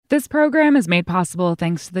This program is made possible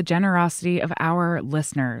thanks to the generosity of our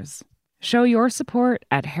listeners. Show your support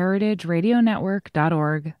at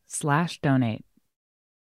heritageradionetwork.org/donate.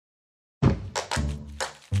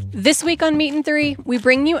 This week on Meat and Three, we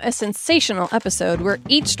bring you a sensational episode where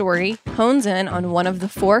each story hones in on one of the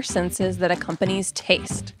four senses that accompanies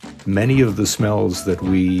taste. Many of the smells that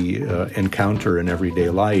we encounter in everyday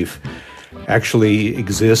life actually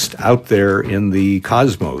exist out there in the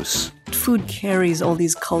cosmos. Food carries all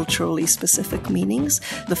these culturally specific meanings.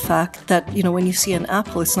 The fact that, when you see an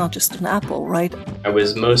apple, it's not just an apple, right? I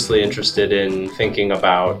was mostly interested in thinking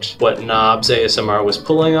about what knobs ASMR was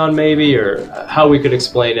pulling on maybe, or how we could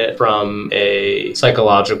explain it from a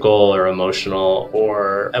psychological or emotional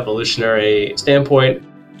or evolutionary standpoint.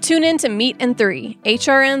 Tune in to Meat and Three,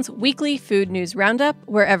 HRN's weekly food news roundup,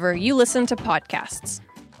 wherever you listen to podcasts.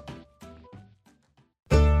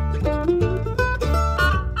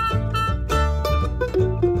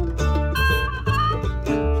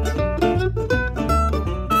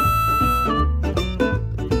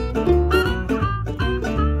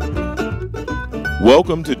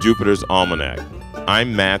 Welcome to Jupiter's Almanac.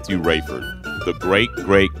 I'm Matthew Rayford, the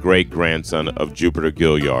great-great-great-grandson of Jupiter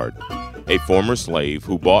Gilliard, a former slave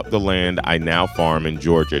who bought the land I now farm in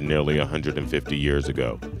Georgia nearly 150 years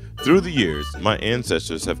ago. Through the years, my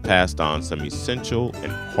ancestors have passed on some essential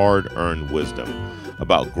and hard-earned wisdom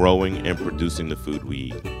about growing and producing the food we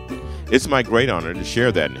eat. It's my great honor to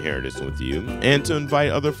share that inheritance with you and to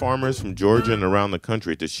invite other farmers from Georgia and around the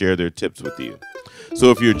country to share their tips with you. So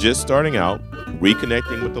if you're just starting out,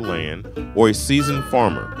 reconnecting with the land, or a seasoned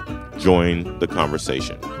farmer, join the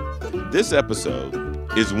conversation. This episode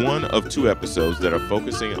is one of two episodes that are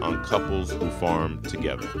focusing on couples who farm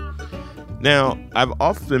together. Now, I've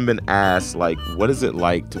often been asked, what is it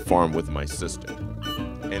like to farm with my sister?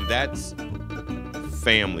 And that's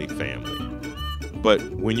family. But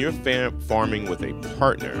when you're farming with a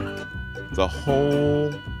partner, the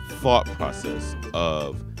whole thought process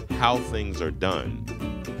of how things are done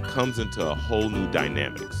comes into a whole new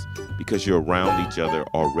dynamics because you're around each other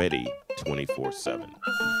already 24/7.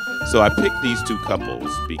 So I picked these two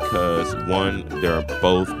couples because, one, they're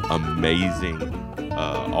both amazing.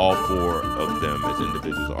 All four of them as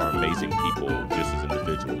individuals are amazing people just as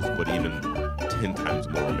individuals, but even 10 times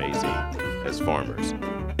more amazing as farmers.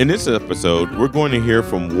 In this episode, we're going to hear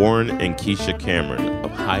from Warren and Keisha Cameron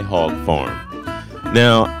of High Hog Farm.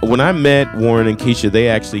 Now, when I met Warren and Keisha, they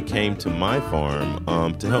actually came to my farm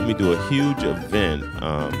to help me do a huge event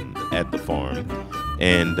at the farm.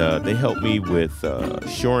 And they helped me with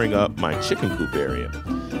shoring up my chicken coop area.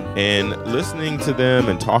 And listening to them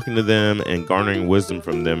and talking to them and garnering wisdom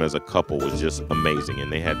from them as a couple was just amazing. And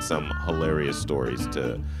they had some hilarious stories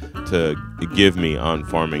to give me on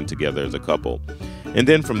farming together as a couple. And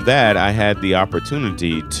then from that, I had the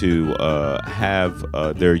opportunity to have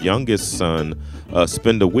their youngest son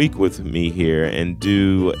spend a week with me here and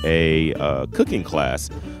do a cooking class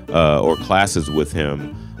or classes with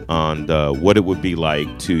him on what it would be like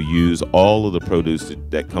to use all of the produce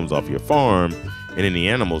that comes off your farm and any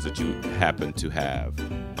animals that you happen to have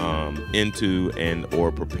into and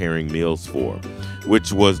or preparing meals for,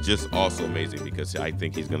 which was just also amazing because I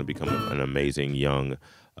think he's going to become an amazing young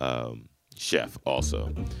chef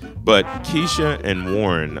also. But Keisha and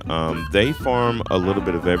Warren, they farm a little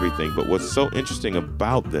bit of everything, but what's so interesting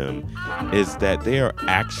about them is that they are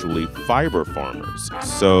actually fiber farmers.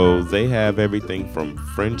 So they have everything from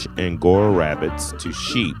French Angora rabbits to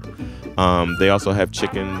sheep. They also have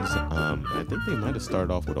chickens. I think they might have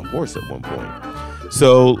started off with a horse at one point.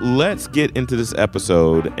 So let's get into this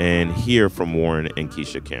episode and hear from Warren and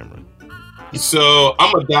Keisha Cameron. So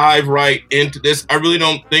I'm gonna dive right into this. I really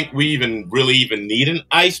don't think we even need an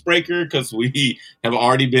icebreaker because we have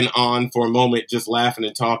already been on for a moment just laughing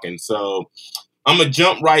and talking. So I'm gonna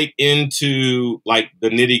jump right into the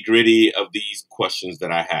nitty gritty of these questions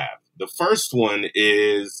that I have. The first one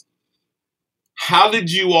is, how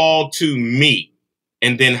did you all two meet?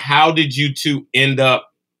 And then how did you two end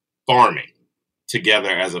up farming together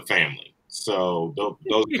as a family? So those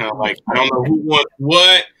are kind of I don't know who wants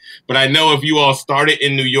what, but I know if you all started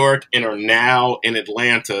in New York and are now in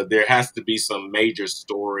Atlanta, there has to be some major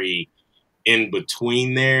story in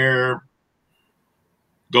between there.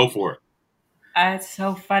 Go for it. It's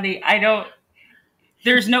so funny.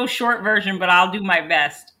 There's no short version, but I'll do my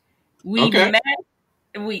best. We met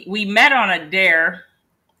on a dare.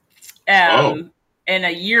 And a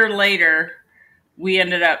year later, we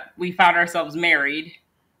found ourselves married.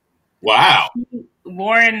 Wow.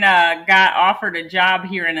 Warren got offered a job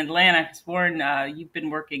here in Atlanta because Warren, you've been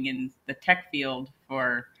working in the tech field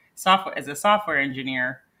as a software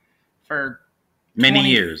engineer for Many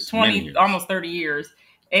years. Almost 30 years.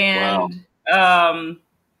 And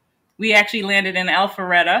we actually landed in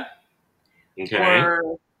Alpharetta. Okay.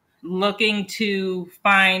 We're looking to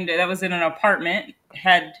find, that was in an apartment,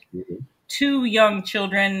 had 2 young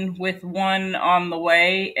children with one on the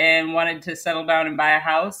way and wanted to settle down and buy a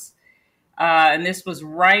house. And this was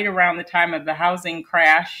right around the time of the housing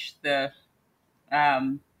crash, the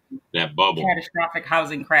that bubble, catastrophic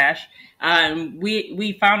housing crash.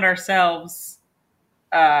 We found ourselves,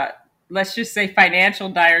 let's just say, financial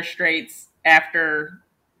dire straits after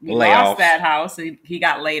we lost that house. He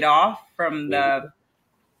got laid off from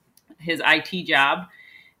his IT job.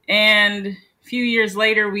 And a few years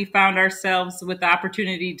later, we found ourselves with the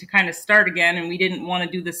opportunity to kind of start again. And we didn't want to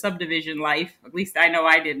do the subdivision life. At least I know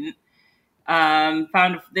I didn't.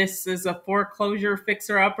 Found this is a foreclosure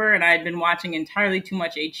fixer-upper, and I had been watching entirely too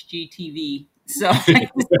much HGTV. So I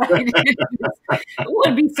decided it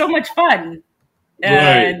would be so much fun.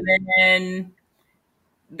 Right. And then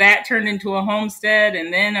that turned into a homestead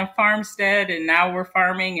and then a farmstead, and now we're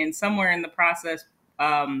farming. And somewhere in the process,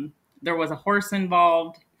 there was a horse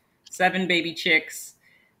involved, 7 baby chicks,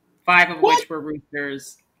 5 of which were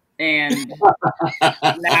roosters, and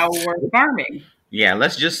now we're farming. Yeah,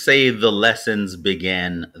 let's just say the lessons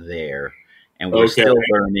began there, and we're still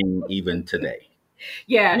learning even today.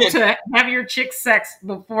 Yeah, to have your chicks sexed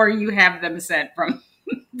before you have them sent from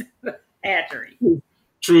the hatchery.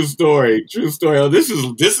 True story. Oh, this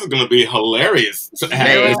is going to be hilarious.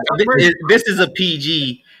 This is a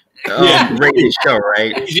PG rated show,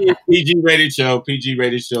 right? PG rated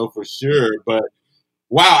show for sure. But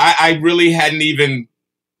wow, I really hadn't even.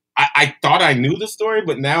 I thought I knew the story,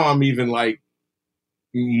 but now I'm even like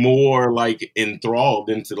more like enthralled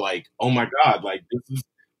into like, oh my God, like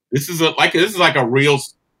this is like a real,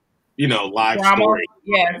 live story.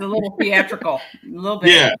 Yeah, it's a little theatrical, a little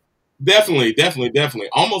bit. Yeah, definitely.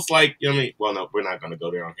 Almost like, well, no, we're not going to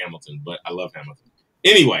go there on Hamilton, but I love Hamilton.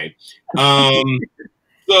 Anyway,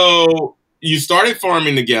 so you started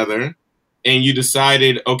farming together and you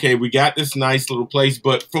decided, okay, we got this nice little place.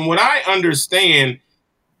 But from what I understand,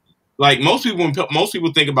 like most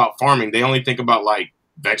people think about farming, they only think about like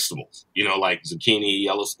vegetables, like zucchini,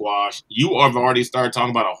 yellow squash. You have already started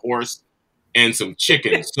talking about a horse and some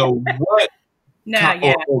chickens. So what?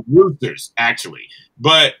 Or roosters, actually.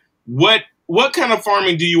 But what kind of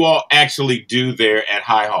farming do you all actually do there at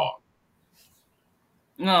High Hog?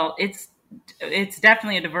 Well, it's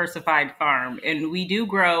definitely a diversified farm, and we do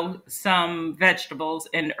grow some vegetables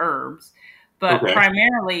and herbs, but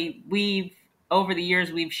primarily over the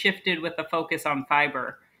years we've shifted with a focus on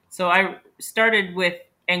fiber. So I started with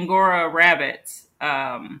Angora rabbits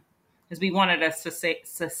because we wanted a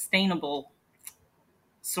sustainable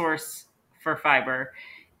source for fiber.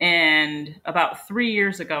 And about 3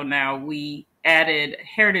 years ago now, we added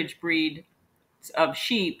heritage breed of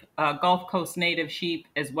sheep, Gulf Coast native sheep,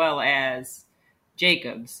 as well as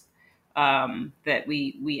Jacobs that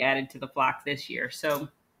we added to the flock this year. So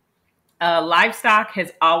livestock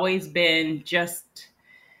has always been just,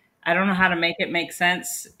 I don't know how to make it make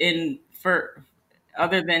sense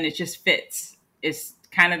other than it just fits. It's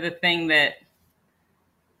kind of the thing that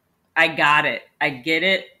I get it.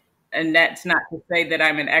 And that's not to say that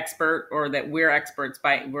I'm an expert or that we're experts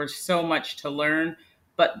we're so much to learn,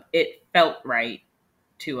 but it felt right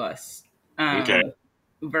to us.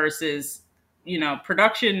 Versus,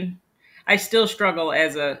 production. I still struggle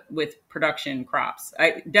with production crops.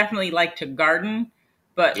 I definitely like to garden,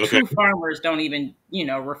 but true farmers don't even,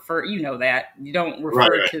 refer, that you don't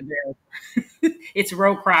refer to their, it's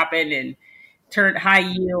row cropping and turn high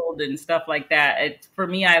yield and stuff like that. For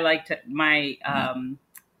me, I like to,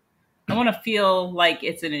 I want to feel like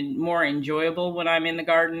it's more enjoyable when I'm in the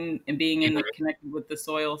garden and being connected with the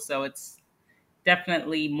soil. So it's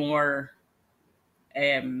definitely more,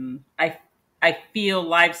 I feel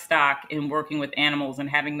livestock and working with animals and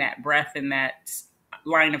having that breath and that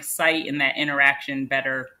line of sight and that interaction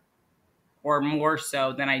better or more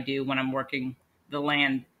so than I do when I'm working the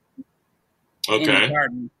land in the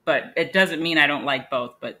garden. But it doesn't mean I don't like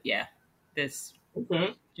both. But yeah, that's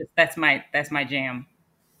my jam.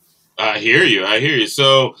 I hear you.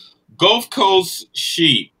 So Gulf Coast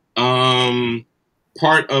sheep,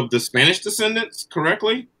 part of the Spanish descendants,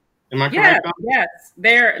 correctly? Am I correct? Yes.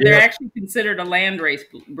 They're actually considered a landrace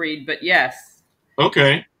breed, but yes.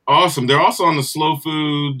 Okay, awesome. They're also on the Slow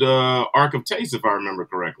Food Arc of Taste, if I remember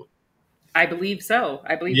correctly. I believe so.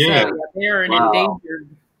 Yeah, they're an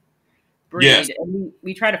endangered breed. Yes. And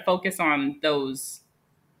we try to focus on those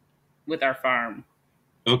with our farm.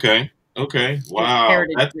 Okay. Wow.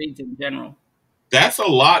 Heritage breeds in general. that's a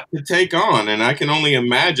lot to take on, and I can only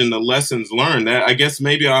imagine the lessons learned. That I guess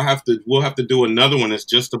maybe we'll have to do another one that's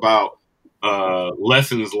just about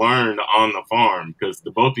lessons learned on the farm, because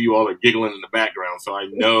the both of you all are giggling in the background, so I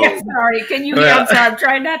know. Sorry, can you hear? I'm sorry, I'm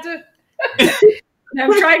trying not to.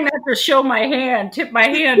 I'm trying not to show my hand, tip my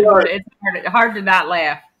hand, but it's hard to not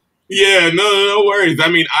laugh. Yeah, no worries. I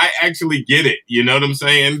mean, I actually get it. You know what I'm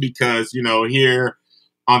saying? Because, you know, here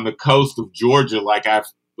on the coast of Georgia, like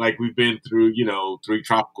we've been through, you know, 3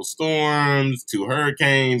 tropical storms, 2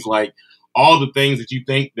 hurricanes, like all the things that you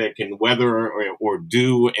think that can weather or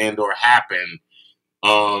do and or happen,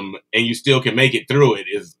 and you still can make it through it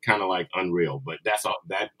is kind of like unreal. But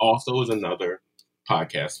that also is another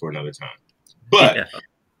podcast for another time. But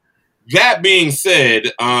that being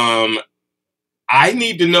said, I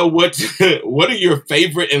need to know what are your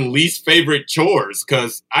favorite and least favorite chores,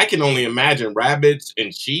 because I can only imagine rabbits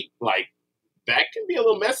and sheep, like that can be a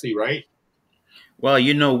little messy, right? Well,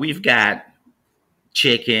 you know, we've got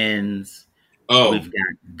chickens. Oh, we've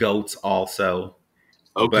got goats also.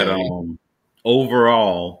 Okay. But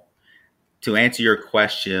overall, to answer your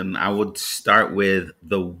question, I would start with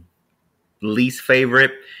the least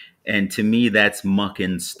favorite, and to me, that's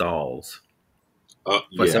mucking stalls.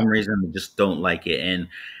 For some reason, I just don't like it. And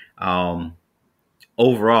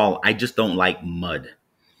overall, I just don't like mud.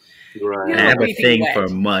 Right. I have a thing for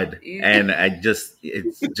mud, and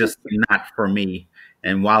it's just not for me.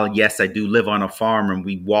 And while, yes, I do live on a farm and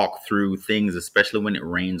we walk through things, especially when it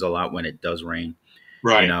rains a lot, when it does rain,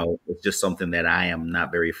 right? You know, it's just something that I am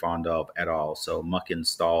not very fond of at all. So mucking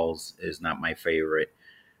stalls is not my favorite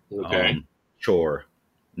chore.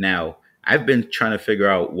 Now, I've been trying to figure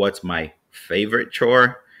out what's my favorite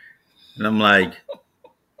chore, and I'm like,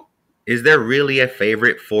 is there really a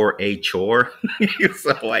favorite for a chore?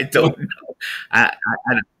 So I don't know.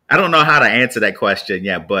 I don't know how to answer that question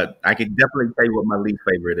yet, but I can definitely tell you what my least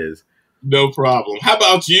favorite is. No problem. How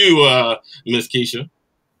about you, Miss Keisha?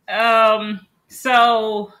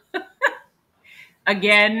 So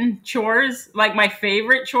again, chores. Like, my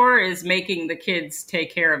favorite chore is making the kids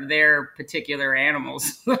take care of their particular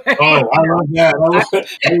animals. Oh, I love that.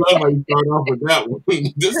 I love how you start off with that one.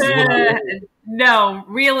 This is what I love. No,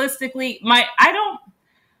 realistically,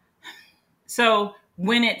 so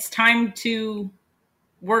when it's time to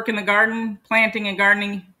work in the garden, planting and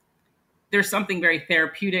gardening, there's something very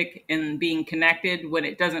therapeutic in being connected when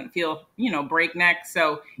it doesn't feel, breakneck.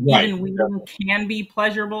 So even weeding can be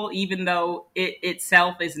pleasurable, even though it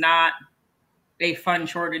itself is not a fun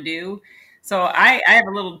chore to do. So I have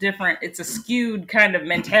a little different, it's a skewed kind of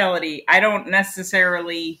mentality. I don't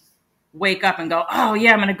necessarily wake up and go, oh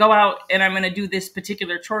yeah, I'm going to go out and I'm going to do this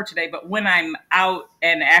particular chore today. But when I'm out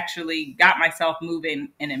and actually got myself moving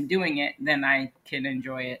and am doing it, then I can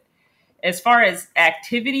enjoy it. As far as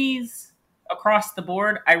activities across the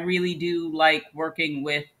board, I really do like working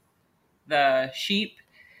with the sheep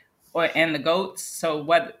and the goats. So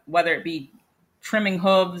whether it be trimming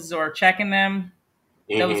hooves or checking them,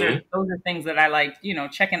 those are things that I like,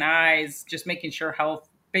 checking eyes, just making sure health,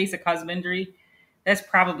 basic husbandry. That's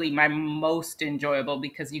probably my most enjoyable,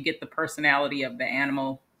 because you get the personality of the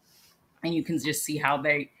animal and you can just see how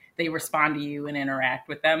they respond to you and interact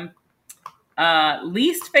with them.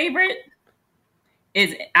 Least favorite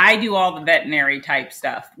is I do all the veterinary type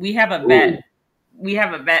stuff. We have a vet. We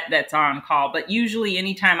have a vet that's on call, but usually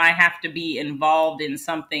anytime I have to be involved in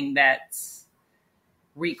something that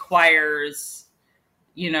requires,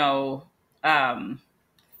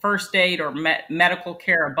 first aid or medical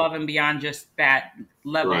care above and beyond just that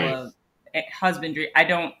level of husbandry, I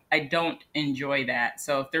don't enjoy that.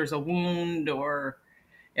 So if there's a wound, or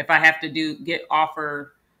if I have to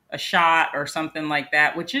offer a shot or something like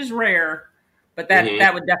that, which is rare, but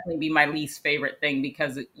that would definitely be my least favorite thing,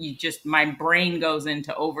 because my brain goes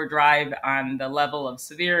into overdrive on the level of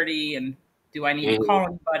severity and do I need to call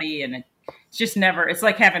anybody? And it's just never, it's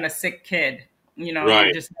like having a sick kid,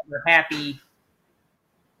 you're just never happy.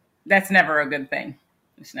 That's never a good thing.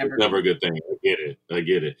 It's never a good thing. I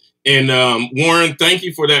get it. And Warren, thank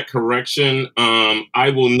you for that correction.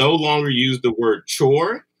 I will no longer use the word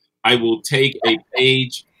chore. I will take a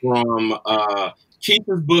page from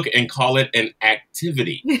Keisha's book and call it an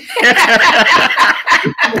activity.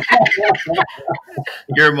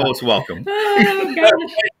 You're most welcome. Oh,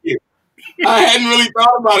 thank you. I hadn't really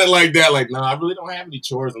thought about it like that. Like, no, I really don't have any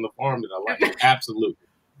chores on the farm that I like. Absolutely.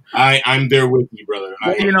 I'm there with you, brother.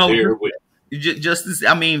 There with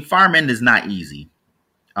you. Farming is not easy.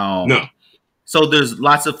 No. So there's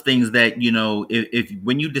lots of things that, if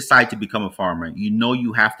when you decide to become a farmer,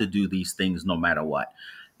 you have to do these things no matter what.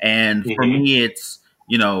 And for me, it's,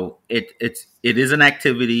 it is an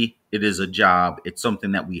activity. it is a job. It's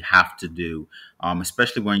something that we have to do,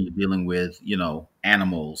 especially when you're dealing with,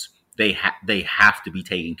 animals. They have to be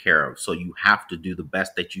taken care of. So you have to do the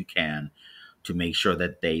best that you can to make sure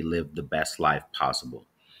that they live the best life possible.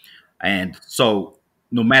 And so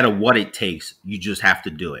no matter what it takes, you just have to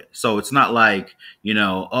do it. So it's not like,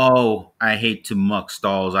 oh, I hate to muck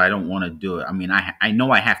stalls, I don't want to do it. I mean, I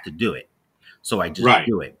know I have to do it. So I just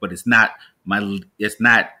do it. But it's not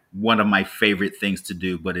one of my favorite things to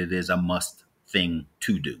do, but it is a must thing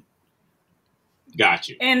to do. Got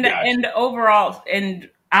you. And overall, and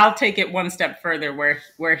I'll take it one step further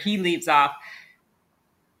where he leaves off.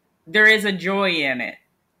 There is a joy in it.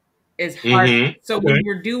 It's hard. Mm-hmm. So when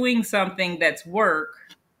you're doing something that's work,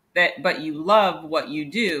 but you love what you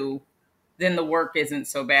do, then the work isn't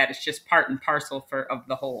so bad. It's just part and parcel of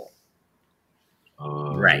the whole.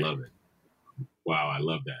 Right. I love it. Wow, I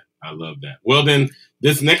love that. Well, then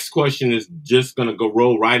this next question is just going to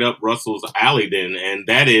roll right up Russell's alley then. And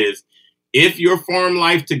that is, if your farm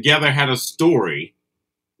life together had a story,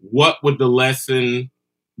 what would the lesson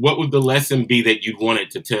be that you'd want it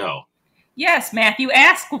to tell? Yes, Matthew,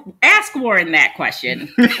 ask Warren that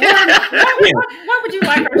question. What would you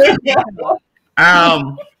like her to tell?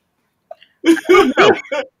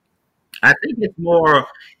 I think it's more,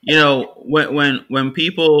 when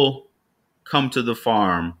people come to the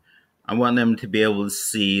farm, I want them to be able to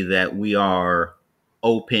see that we are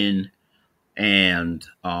open and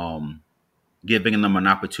giving them an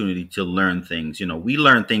opportunity to learn things. We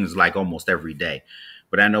learn things like almost every day.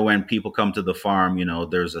 But I know when people come to the farm,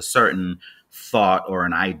 there's a certain thought or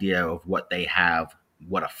an idea of what they have,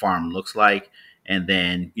 what a farm looks like. And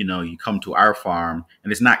then, you come to our farm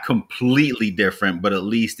and it's not completely different, but at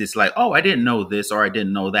least it's like, oh, I didn't know this or I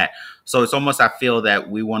didn't know that. So it's almost, I feel that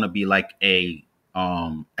we want to be like a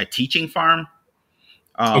teaching farm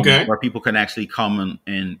where people can actually come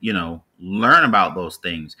and learn about those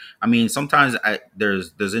things. I mean, sometimes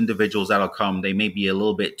there's individuals that'll come, they may be a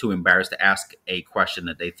little bit too embarrassed to ask a question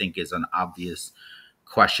that they think is an obvious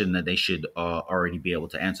question that they should already be able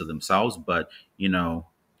to answer themselves. But,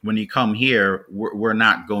 when you come here, we're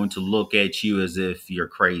not going to look at you as if you're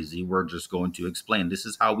crazy. We're just going to explain this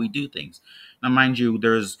is how we do things. Now, mind you,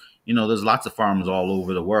 there's lots of farms all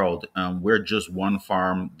over the world. We're just one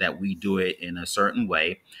farm that we do it in a certain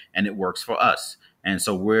way and it works for us. And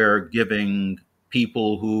so we're giving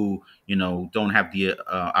people who, don't have the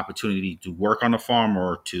opportunity to work on a farm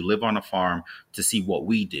or to live on a farm to see what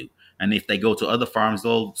we do. And if they go to other farms,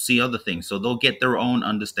 they'll see other things. So they'll get their own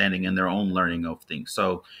understanding and their own learning of things.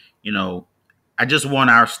 So, I just want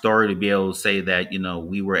our story to be able to say that,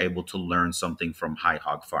 we were able to learn something from High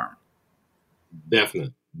Hog Farm.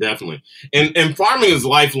 Definitely. And farming is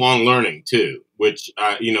lifelong learning too, which,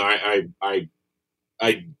 I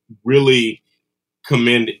really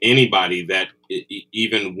commend anybody that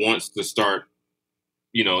even wants to start,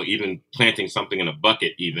 even planting something in a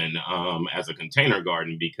bucket, even as a container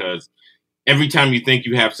garden, because every time you think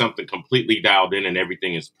you have something completely dialed in and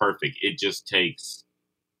everything is perfect, it just takes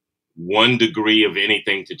 1 degree of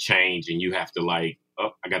anything to change and you have to I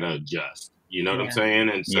got to adjust. You know what I'm saying?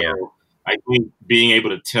 And so I think being able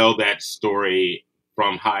to tell that story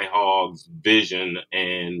from High Hog's vision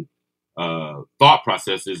and thought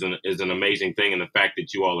process is an amazing thing. And the fact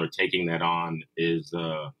that you all are taking that on is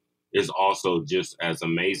also just as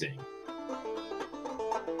amazing.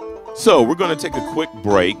 So we're going to take a quick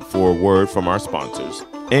break for a word from our sponsors,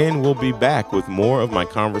 and we'll be back with more of my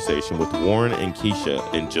conversation with Warren and Keisha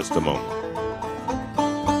in just a moment.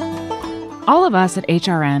 All of us at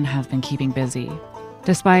HRN have been keeping busy,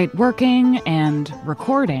 despite working and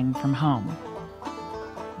recording from home.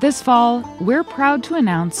 This fall, we're proud to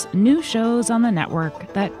announce new shows on the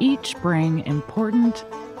network that each bring important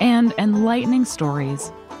and enlightening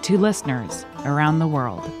stories to listeners around the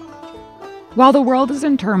world. While the world is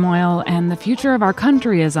in turmoil and the future of our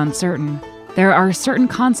country is uncertain, there are certain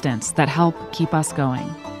constants that help keep us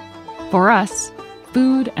going. For us,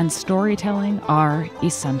 food and storytelling are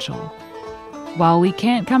essential. While we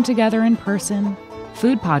can't come together in person,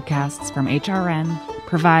 food podcasts from HRN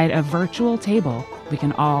provide a virtual table we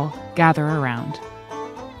can all gather around.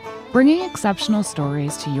 Bringing exceptional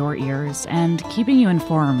stories to your ears and keeping you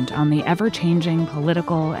informed on the ever-changing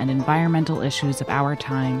political and environmental issues of our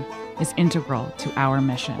time is integral to our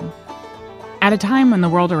mission. At a time when the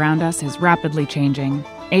world around us is rapidly changing,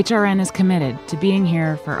 HRN is committed to being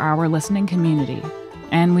here for our listening community,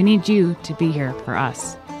 and we need you to be here for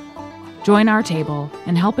us. Join our table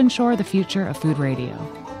and help ensure the future of food radio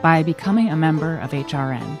by becoming a member of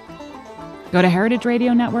HRN. Go to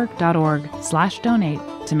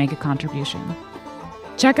heritageradionetwork.org/donate to make a contribution.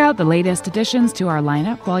 Check out the latest additions to our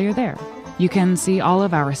lineup while you're there. You can see all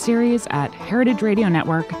of our series at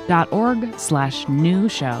heritageradionetwork.org/new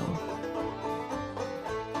show.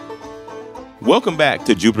 Welcome back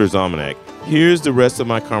to Jupiter's Almanac. Here's the rest of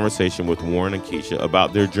my conversation with Warren and Keisha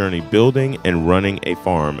about their journey building and running a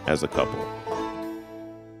farm as a couple.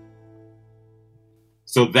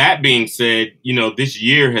 So that being said, this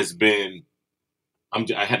year has been,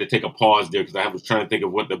 I had to take a pause there because I was trying to think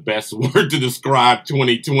of what the best word to describe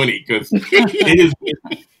 2020, because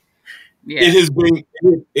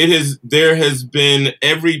there has been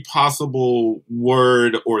every possible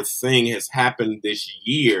word or thing has happened this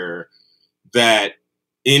year that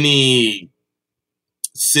any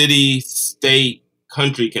city, state,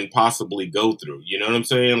 country can possibly go through. You know what I'm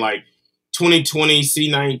saying? Like 2020,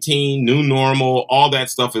 C-19, new normal, all that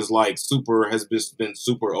stuff is like has been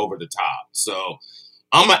super over the top. So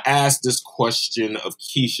I'm going to ask this question of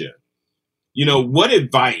Keisha. What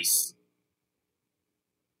advice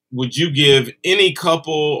would you give any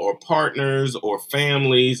couple or partners or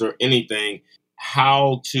families or anything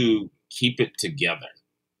how to keep it together?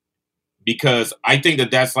 Because I think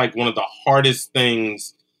that's like one of the hardest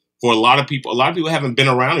things for a lot of people. A lot of people haven't been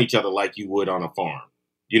around each other like you would on a farm.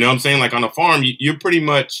 You know what I'm saying? Like on a farm, you're pretty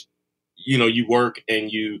much, you work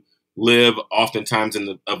and you live oftentimes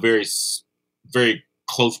in a very, very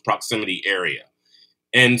close proximity area.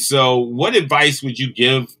 And so what advice would you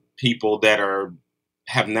give people that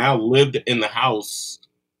have now lived in the house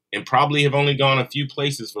and probably have only gone a few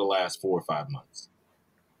places for the last 4 or 5 months?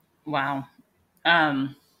 Wow.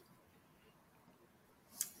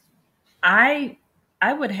 I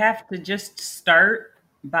would have to just start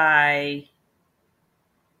by,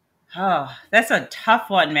 that's a tough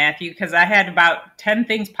one, Matthew, because I had about 10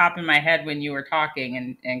 things pop in my head when you were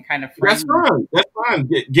talking and kind of. That's fine.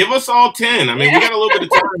 Give us all 10. I mean, we got a little bit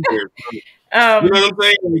of time here. You know what I'm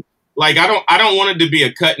saying? Like, I don't want it to be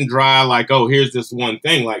a cut and dry, like, oh, here's this one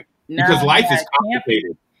thing. Like, because life is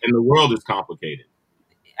complicated and the world is complicated.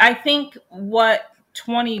 I think what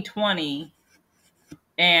 2020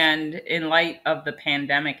 and in light of the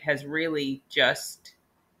pandemic has really just,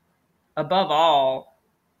 above all,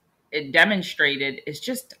 it demonstrated is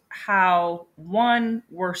just how, one,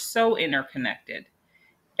 we're so interconnected.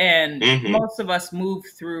 And most of us move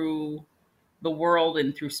through the world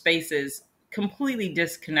and through spaces completely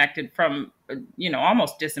disconnected from,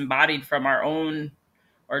 almost disembodied from our own,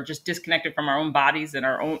 or just disconnected from our own bodies, and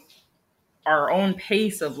our own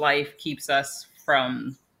pace of life keeps us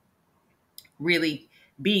from really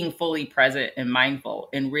being fully present and mindful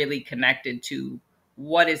and really connected to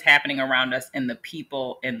what is happening around us and the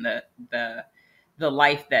people and the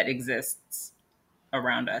life that exists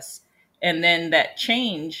around us. And then that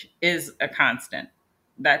change is a constant,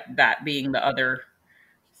 that being the other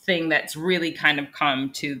thing that's really kind of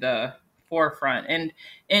come to the forefront. And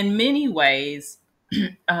in many ways,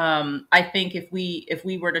 I think if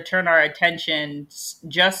we were to turn our attention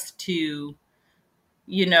just to,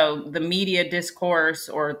 the media discourse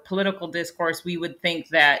or political discourse, we would think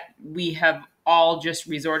that we have all just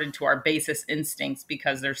resorted to our basest instincts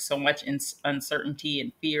because there's so much uncertainty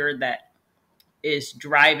and fear that is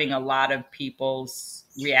driving a lot of people's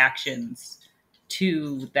reactions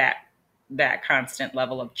to that constant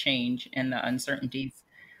level of change and the uncertainties.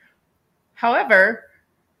 However,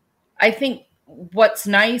 I think what's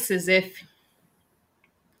nice is if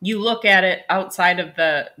you look at it outside of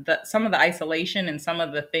the some of the isolation and some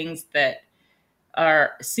of the things that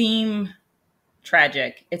seem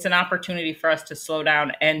tragic, it's an opportunity for us to slow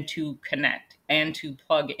down and to connect and to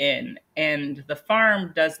plug in. And the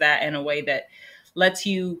farm does that in a way that lets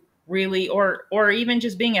you really, or even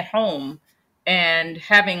just being at home and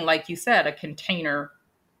having, like you said, a container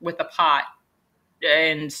with a pot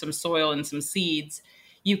and some soil and some seeds,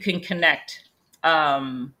 you can connect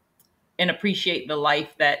and appreciate the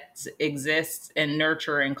life that exists and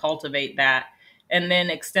nurture and cultivate that, and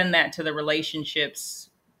then extend that to the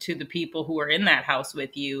relationships, to the people who are in that house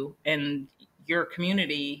with you and your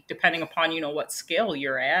community, depending upon, what scale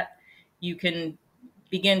you're at. You can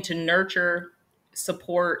begin to nurture,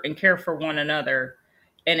 support, and care for one another.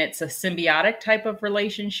 And it's a symbiotic type of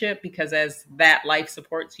relationship, because as that life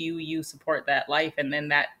supports you, you support that life. And then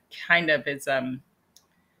that kind of is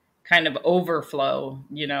kind of overflow,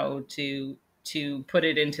 to put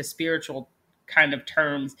it into spiritual kind of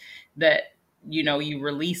terms, that, you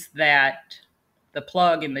release that, the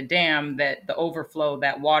plug and the dam, that the overflow,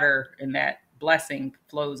 that water and that blessing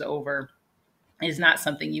flows over, is not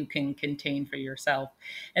something you can contain for yourself.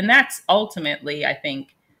 And that's ultimately, I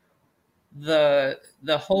think, the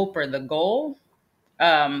hope or the goal.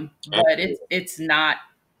 But it's not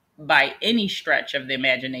by any stretch of the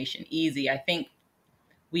imagination easy. I think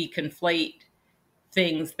we conflate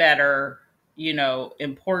things that are,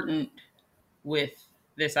 important with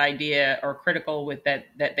this idea, or critical with that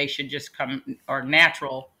they should just come, or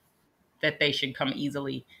natural, that they should come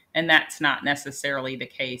easily. And that's not necessarily the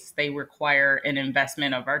case. They require an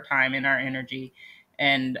investment of our time and our energy.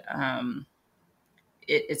 And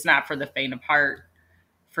it's not for the faint of heart,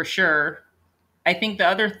 for sure. I think the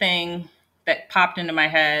other thing that popped into my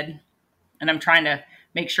head, and I'm trying to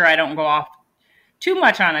make sure I don't go off too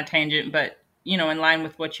much on a tangent, but, in line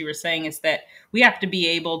with what you were saying, is that we have to be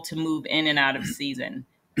able to move in and out of season.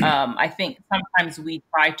 I think sometimes we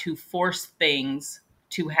try to force things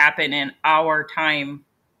to happen in our time,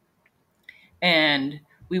 and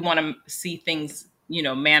we want to see things,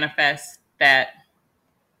 manifest that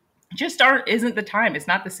just isn't the time. It's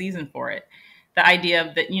not the season for it. The idea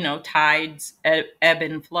of that, tides ebb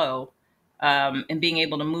and flow, and being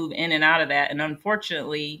able to move in and out of that. And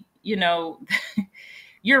unfortunately,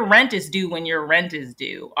 your rent is due when your rent is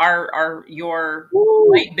due. Your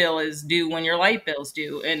light bill is due when your light bill is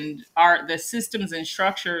due. And the systems and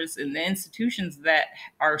structures and the institutions that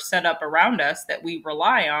are set up around us that we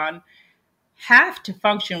rely on have to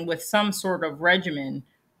function with some sort of regimen.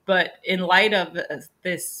 But in light of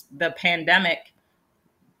the pandemic,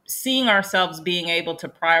 seeing ourselves being able to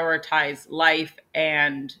prioritize life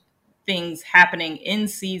and things happening in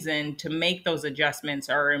season to make those adjustments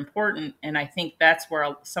are important. And I think that's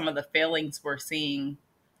where some of the failings we're seeing,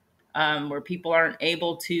 where people aren't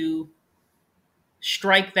able to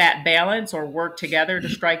strike that balance or work together to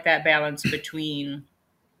strike that balance between,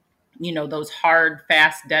 those hard,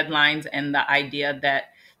 fast deadlines and the idea that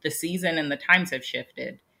the season and the times have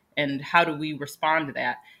shifted. And how do we respond to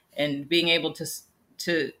that? And being able to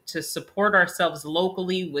support ourselves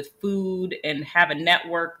locally with food and have a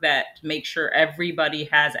network that makes sure everybody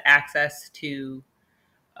has access to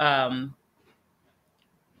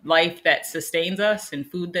life that sustains us and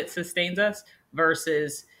food that sustains us,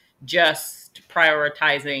 versus just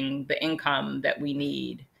prioritizing the income that we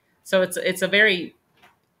need. So it's a very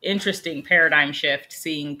interesting paradigm shift,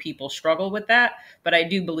 seeing people struggle with that. But I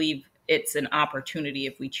do believe it's an opportunity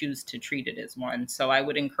if we choose to treat it as one. So I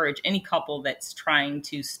would encourage any couple that's trying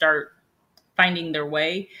to start finding their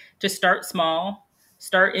way to start small,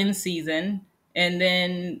 start in season, and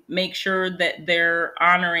then make sure that they're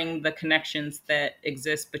honoring the connections that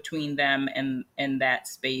exist between them and that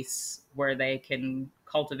space where they can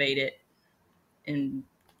cultivate it and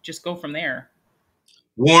just go from there.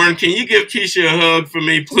 Warren, can you give Keisha a hug for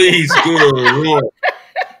me, please? Good Lord.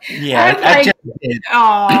 Yeah, I just did.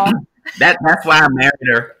 That's why I married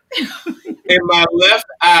her. In my left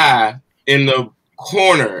eye, in the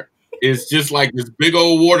corner, is just like this big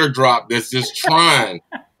old water drop that's just trying.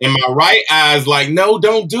 And my right eye is like, no,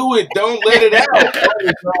 don't do it. Don't let it out.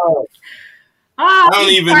 I don't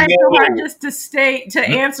even know. So hard just to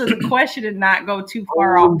answer the question and not go too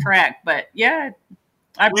far off track. But yeah,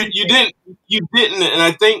 you didn't, and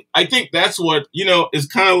I think that's what is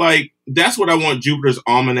kind of like, that's what I want Jupiter's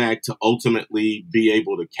Almanac to ultimately be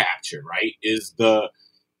able to capture, right? Is the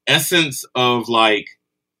essence of, like,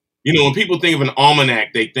 when people think of an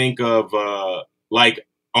almanac, they think of like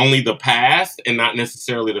only the past and not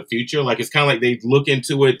necessarily the future. Like, it's kind of like they look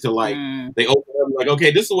into it to, like, they open up like,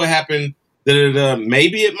 okay, this is what happened.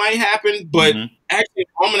 Maybe it might happen, but actually,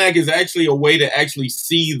 almanac is actually a way to actually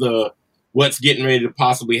see what's getting ready to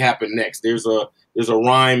possibly happen next. There's a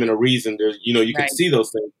rhyme and a reason. There's, you can see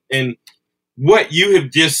those things. And what you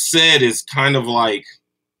have just said is kind of like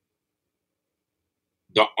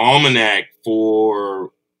the almanac for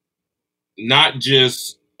not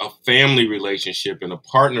just a family relationship and a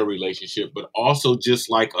partner relationship, but also just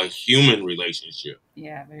like a human relationship.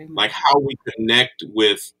 Yeah, very much. Like how we connect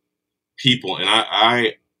with people. And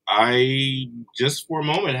I just for a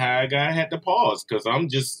moment, I had to pause because I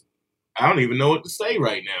don't even know what to say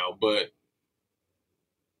right now, but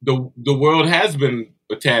the world has been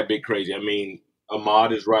a tad bit crazy. I mean,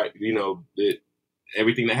 Ahmad is right. That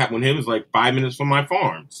everything that happened with him is like 5 minutes from my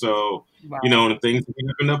farm. So, wow. And the things that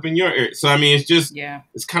happen up in your area. So, I mean, it's just,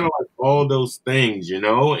 It's kind of like all those things,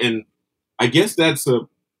 and I guess that's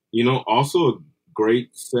also a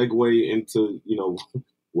great segue into,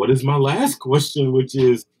 what is my last question, which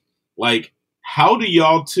is like, how do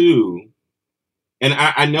y'all two, and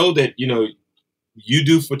I know that, you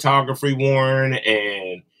do photography, Warren,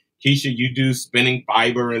 and Keisha, you do spinning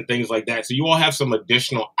fiber and things like that. So you all have some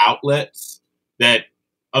additional outlets that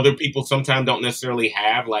other people sometimes don't necessarily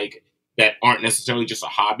have, like that aren't necessarily just a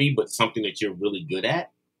hobby, but something that you're really good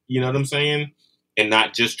at. You know what I'm saying? And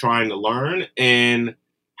not just trying to learn. And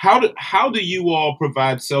how do you all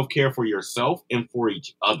provide self-care for yourself and for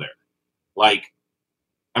each other? Like,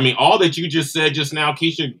 I mean, all that you just said just now,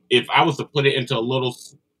 Keisha, if I was to put it into a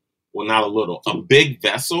big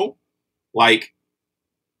vessel, like,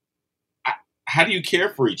 how do you care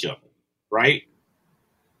for each other, right?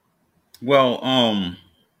 Well,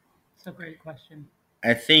 That's a great question.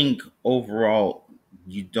 I think overall,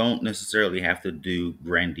 you don't necessarily have to do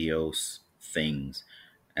grandiose things.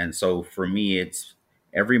 And so for me, it's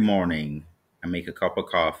every morning I make a cup of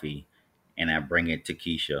coffee and I bring it to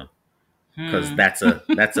Keisha, because that's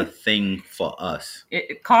a thing for us.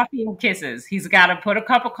 Coffee and kisses. He's got to put a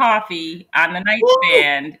cup of coffee on the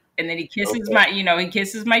nightstand, and then he kisses he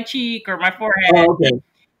kisses my cheek or my forehead. Oh,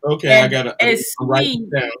 okay. And I gotta. It's sweet,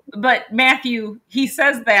 but Matthew, he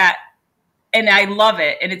says that, and I love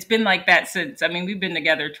it, and it's been like that since. I mean, we've been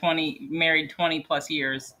together married 20 plus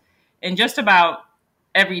years, and just about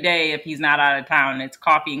every day, if he's not out of town, it's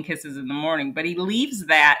coffee and kisses in the morning. But he leaves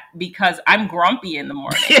that because I'm grumpy in the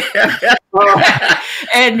morning.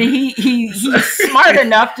 And he's smart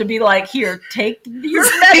enough to be like, here, take your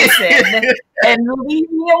medicine and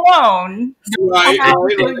leave me alone. Right.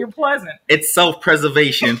 Until you're pleasant. It's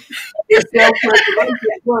self-preservation.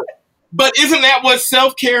 But isn't that what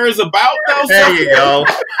self-care is about, though? There you go.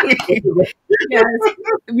 Yes,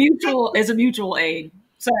 it's a mutual aid.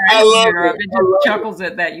 Sorry, I love it. It just chuckles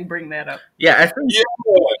at that you bring that up. Yeah,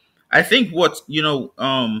 I think what's,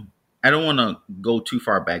 I don't want to go too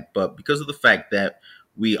far back, but because of the fact that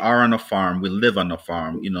we are on a farm, we live on a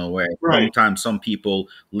farm, where sometimes some people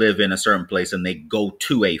live in a certain place and they go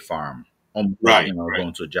to a farm,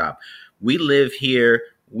 going to a job. We live here,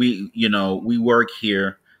 we work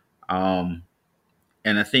here. And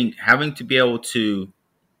I think having to be able to,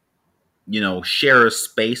 share a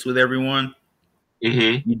space with everyone,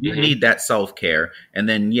 you do need that self-care. And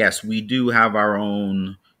then, yes, we do have our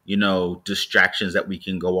own, distractions that we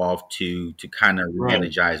can go off to kind of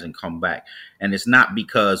re-energize and come back. And it's not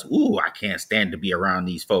because, I can't stand to be around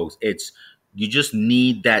these folks. It's, you just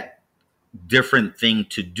need that different thing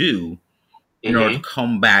to do in order to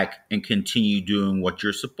come back and continue doing what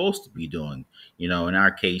you're supposed to be doing. In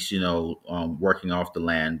our case, working off the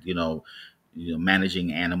land,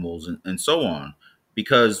 managing animals and so on,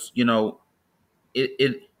 because,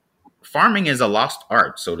 farming is a lost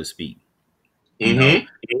art, so to speak.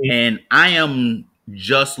 And I am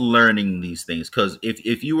just learning these things, because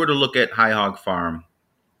if you were to look at High Hog Farm,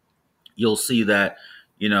 you'll see that,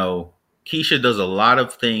 Keisha does a lot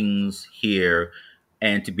of things here.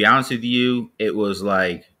 And to be honest with you, it was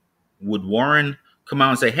like, would Warren come out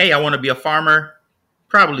and say, hey, I want to be a farmer?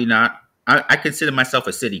 Probably not. I consider myself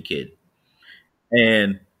a city kid.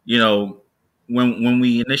 And, when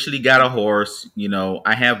we initially got a horse,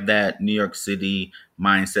 I have that New York City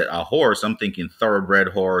mindset. A horse, I'm thinking thoroughbred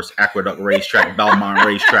horse, Aqueduct Racetrack, Belmont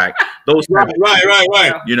Racetrack, those right.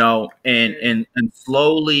 And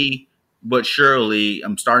slowly but surely,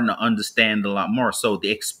 I'm starting to understand a lot more. So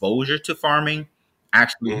the exposure to farming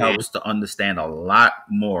actually helps to understand a lot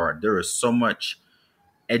more. There is so much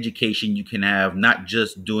education you can have, not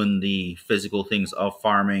just doing the physical things of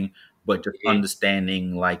farming, but just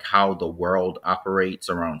understanding like how the world operates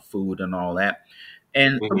around food and all that.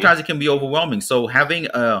 And sometimes it can be overwhelming. So having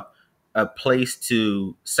a place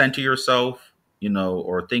to center yourself,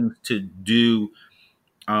 or things to do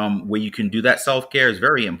where you can do that self-care is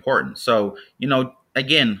very important. So,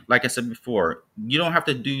 again, like I said before, you don't have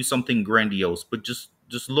to do something grandiose, but just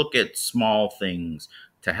look at small things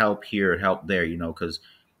to help here and help there, because,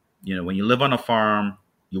 when you live on a farm,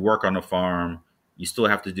 you work on a farm, you still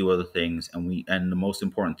have to do other things. And the most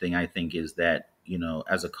important thing, I think, is that,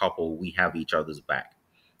 as a couple, we have each other's back.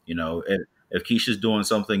 If Keisha's doing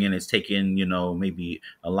something and it's taking, maybe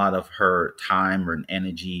a lot of her time or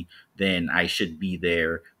energy, then I should be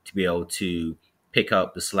there to be able to pick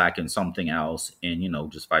up the slack in something else, and,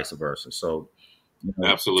 just vice versa. So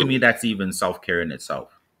absolutely, to me, that's even self-care in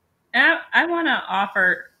itself. I want to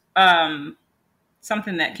offer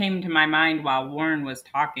something that came to my mind while Warren was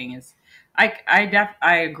talking. Is I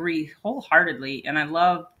agree wholeheartedly, and I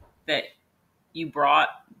love that you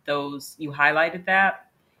highlighted that.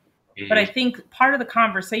 But I think part of the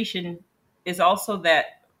conversation is also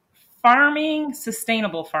that farming,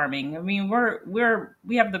 sustainable farming. I mean,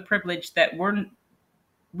 we have the privilege that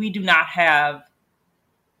we do not have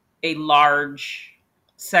a large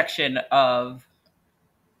section of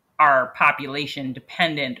our population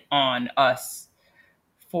dependent on us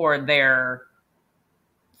for their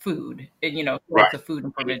food, and source of food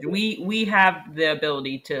and provision. We have the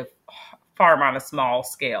ability to farm on a small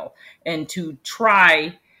scale and to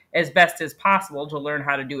try as best as possible to learn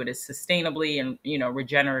how to do it as sustainably and,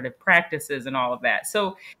 regenerative practices and all of that.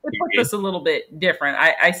 So it puts us a little bit different.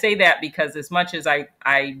 I say that because as much as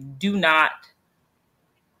I do not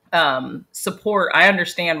support, I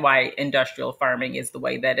understand why industrial farming is the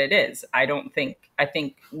way that it is. I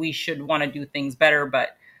think we should want to do things better,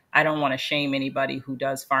 but I don't want to shame anybody who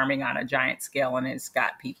does farming on a giant scale and has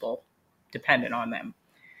got people dependent on them.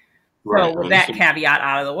 Right. So with that caveat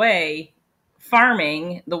out of the way,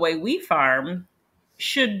 farming, the way we farm,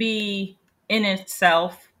 should be in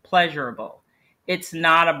itself pleasurable. It's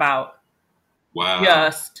not about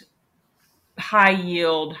just high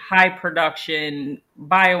yield, high production,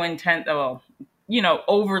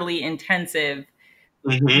 overly intensive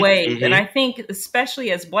ways. And I think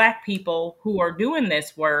especially as Black people who are doing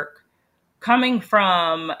this work, coming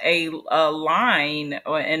from a line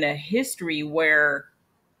and a history where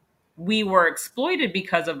we were exploited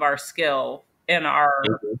because of our skill and our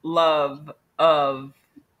love of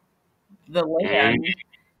the land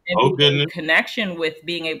and connection with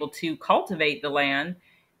being able to cultivate the land,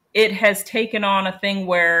 it has taken on a thing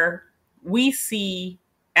where we see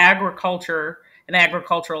agriculture and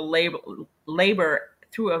agricultural labor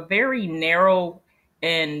through a very narrow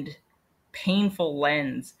and painful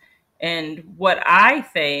lens. And what I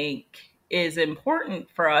think is important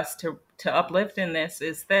for us to uplift in this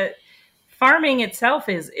is that farming itself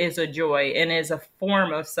is a joy and is a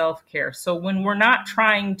form of self-care. So when we're not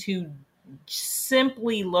trying to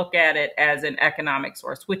simply look at it as an economic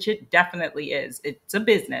source, which it definitely is, it's a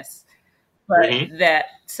business, but that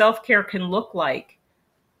self-care can look like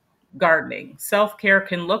gardening. Self-care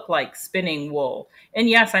can look like spinning wool. And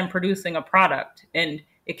yes, I'm producing a product, and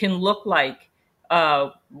it can look like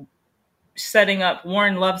Warren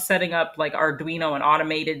loves setting up like Arduino and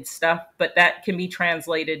automated stuff, but that can be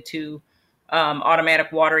translated to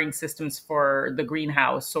automatic watering systems for the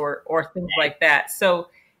greenhouse or things like that. So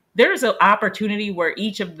there's an opportunity where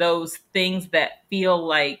each of those things that feel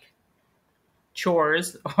like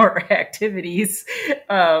chores or activities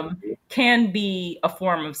can be a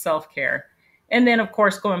form of self-care. And then, of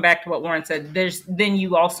course, going back to what Warren said, then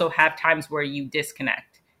you also have times where you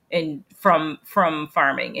disconnect and from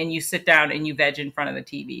farming, and you sit down and you veg in front of the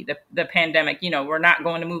TV. The pandemic, we're not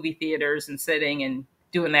going to movie theaters and sitting and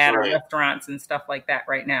doing that, or restaurants and stuff like that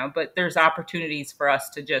right now. But there's opportunities for us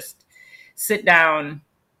to just sit down,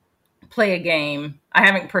 play a game. I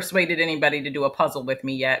haven't persuaded anybody to do a puzzle with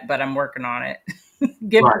me yet, but I'm working on it.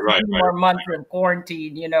 Give us a few more months of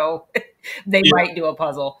quarantine, they might do a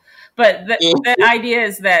puzzle. But the idea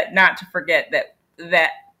is that not to forget that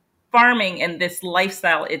farming and this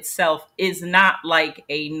lifestyle itself is not like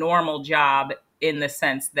a normal job, in the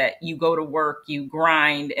sense that you go to work, you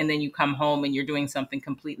grind, and then you come home and you're doing something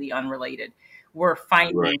completely unrelated. We're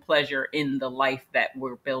finding pleasure in the life that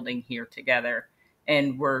we're building here together,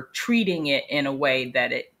 and we're treating it in a way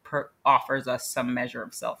that it offers us some measure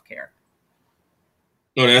of self-care.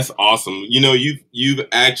 No, that's awesome. You've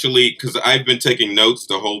actually, because I've been taking notes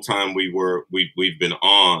the whole time we've been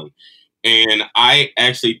on. And I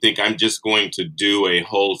actually think I'm just going to do a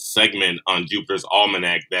whole segment on Jupiter's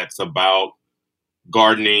Almanac that's about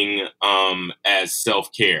gardening as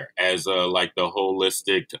self-care, as like the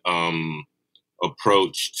holistic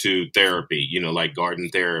approach to therapy, like garden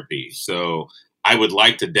therapy. So I would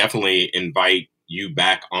like to definitely invite you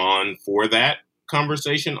back on for that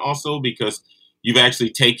conversation also, because you've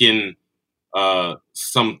actually taken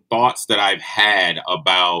some thoughts that I've had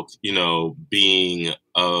about, being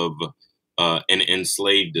of an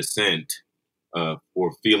enslaved descent,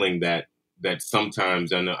 or feeling that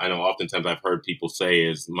sometimes, I know oftentimes I've heard people say,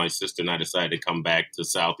 as my sister and I decided to come back to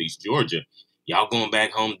Southeast Georgia, y'all going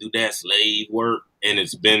back home to do that slave work? And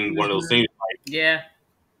it's been one of those things like,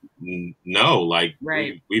 no, like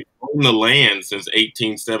we've owned the land since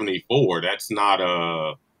 1874. That's not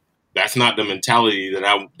the mentality that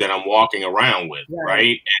I'm walking around with.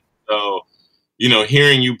 Right. And so,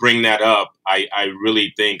 hearing you bring that up, I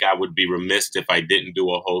really think I would be remiss if I didn't do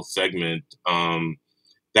a whole segment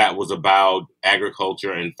that was about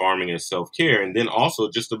agriculture and farming as self-care. And then also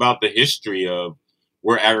just about the history of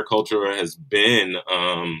where agriculture has been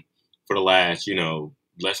for the last,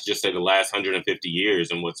 let's just say the last 150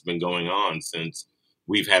 years, and what's been going on since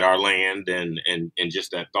we've had our land and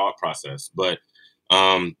just that thought process. But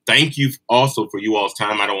thank you also for you all's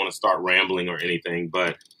time. I don't want to start rambling or anything,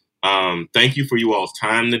 but thank you for you all's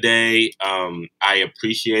time today. I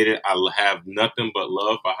appreciate it. I have nothing but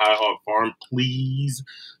love for High Hog Farm. Please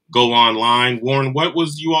go online. Warren, what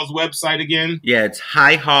was you all's website again? Yeah, it's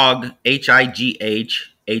HighHog,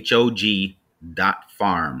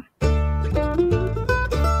 HighHog.farm.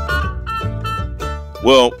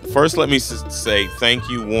 Well, first, let me say thank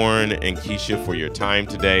you, Warren and Keisha, for your time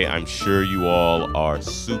today. I'm sure you all are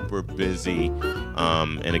super busy.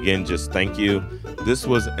 And again, just thank you. This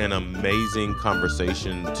was an amazing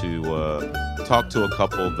conversation to talk to a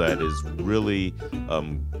couple that is really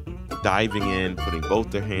diving in, putting both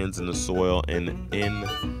their hands in the soil and in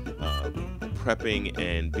prepping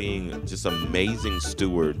and being just amazing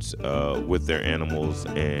stewards with their animals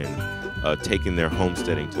and taking their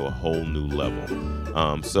homesteading to a whole new level.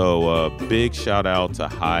 So big shout out to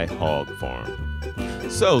High Hog Farm.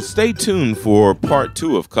 So stay tuned for part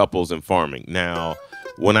 2 of Couples and Farming. Now,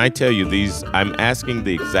 when I tell you these, I'm asking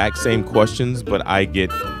the exact same questions, but I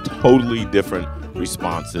get totally different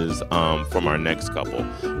responses from our next couple,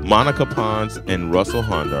 Monica Pons and Russell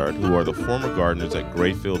Hondard, who are the former gardeners at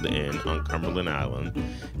Grayfield Inn on Cumberland Island,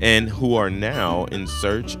 and who are now in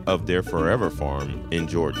search of their forever farm in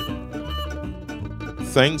Georgia.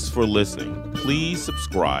 Thanks for listening. Please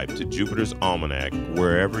subscribe to Jupiter's Almanac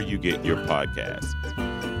wherever you get your podcasts.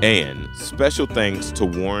 And special thanks to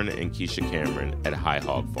Warren and Keisha Cameron at High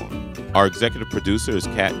Hog Farm. Our executive producer is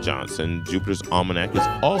Kat Johnson. Jupiter's Almanac is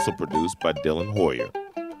also produced by Dylan Hoyer.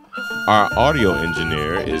 Our audio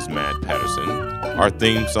engineer is Matt Patterson. Our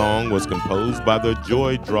theme song was composed by the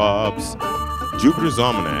Joy Drops. Jupiter's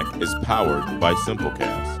Almanac is powered by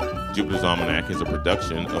Simplecast. Jupiter's Almanac is a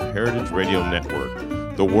production of Heritage Radio Network,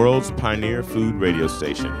 the world's pioneer food radio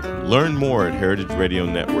station. Learn more at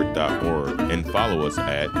heritageradionetwork.org and follow us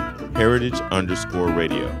at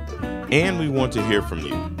heritage_radio. And we want to hear from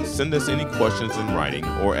you. Send us any questions in writing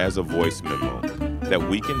or as a voice memo that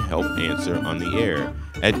we can help answer on the air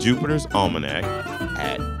at Jupiter's Almanac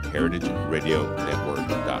at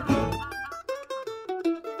heritageradionetwork.org.